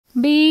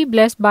Be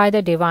blessed by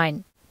the divine.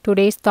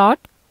 Today's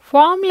thought: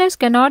 formless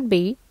cannot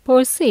be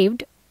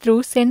perceived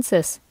through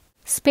senses.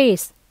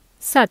 Space,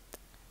 Sath,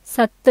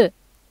 Sat,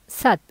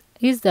 Sat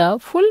is the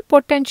full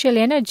potential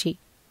energy.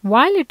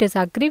 While it is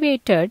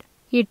aggravated,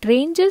 it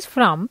ranges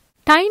from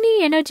tiny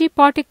energy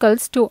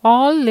particles to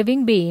all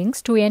living beings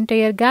to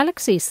entire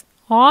galaxies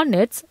on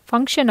its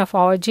function of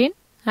origin,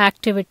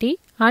 activity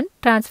and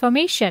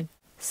transformation.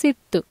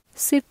 Sithu,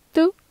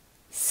 Sithu,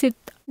 Sith.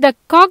 The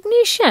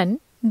cognition,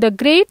 the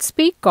great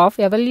speak of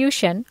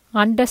evolution,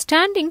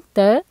 understanding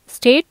the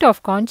state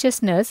of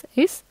consciousness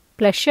is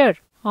pleasure.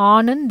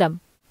 Aanantham,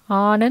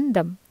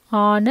 Aanantham,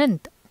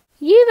 Aanand.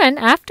 Even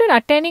after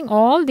attaining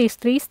all these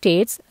three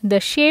states,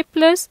 the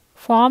shapeless,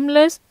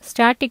 formless,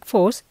 static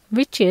force,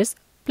 which is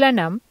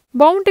plenum,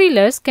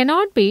 boundaryless,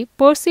 cannot be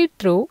perceived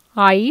through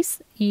eyes,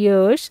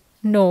 ears,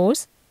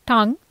 nose,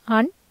 tongue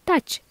and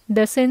touch,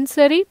 the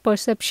sensory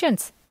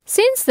perceptions.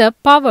 Since the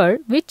power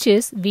which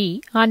is we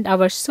and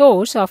our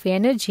source of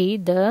energy,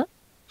 the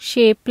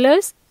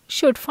shapeless,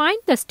 should find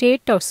the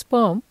state of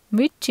sperm,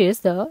 which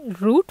is the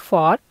root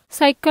for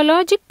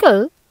psychological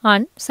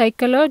and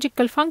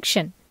psychological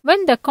function.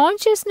 When the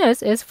consciousness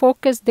is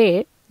focused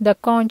there, the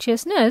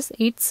consciousness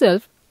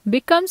itself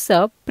becomes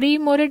a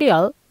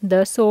primordial,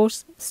 the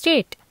source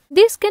state.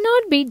 This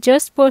cannot be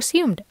just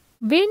presumed.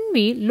 When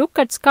we look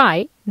at sky,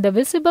 the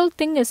visible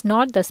thing is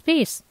not the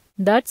space.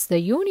 That's the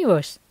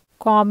universe.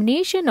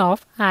 Combination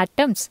of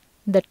atoms,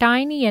 the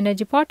tiny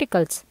energy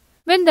particles.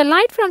 When the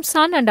light from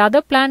sun and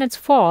other planets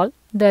fall,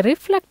 the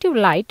reflective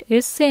light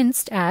is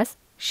sensed as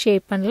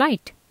shapen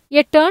light.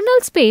 Eternal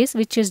space,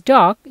 which is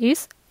dark,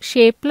 is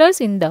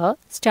shapeless in the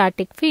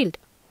static field.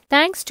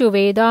 Thanks to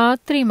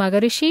Vedatri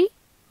Maharishi.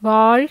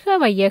 வாழ்க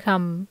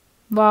வையகம்,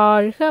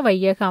 வாழ்க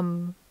வையகம்,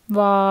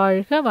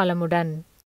 வாழ்க வளமுடன்.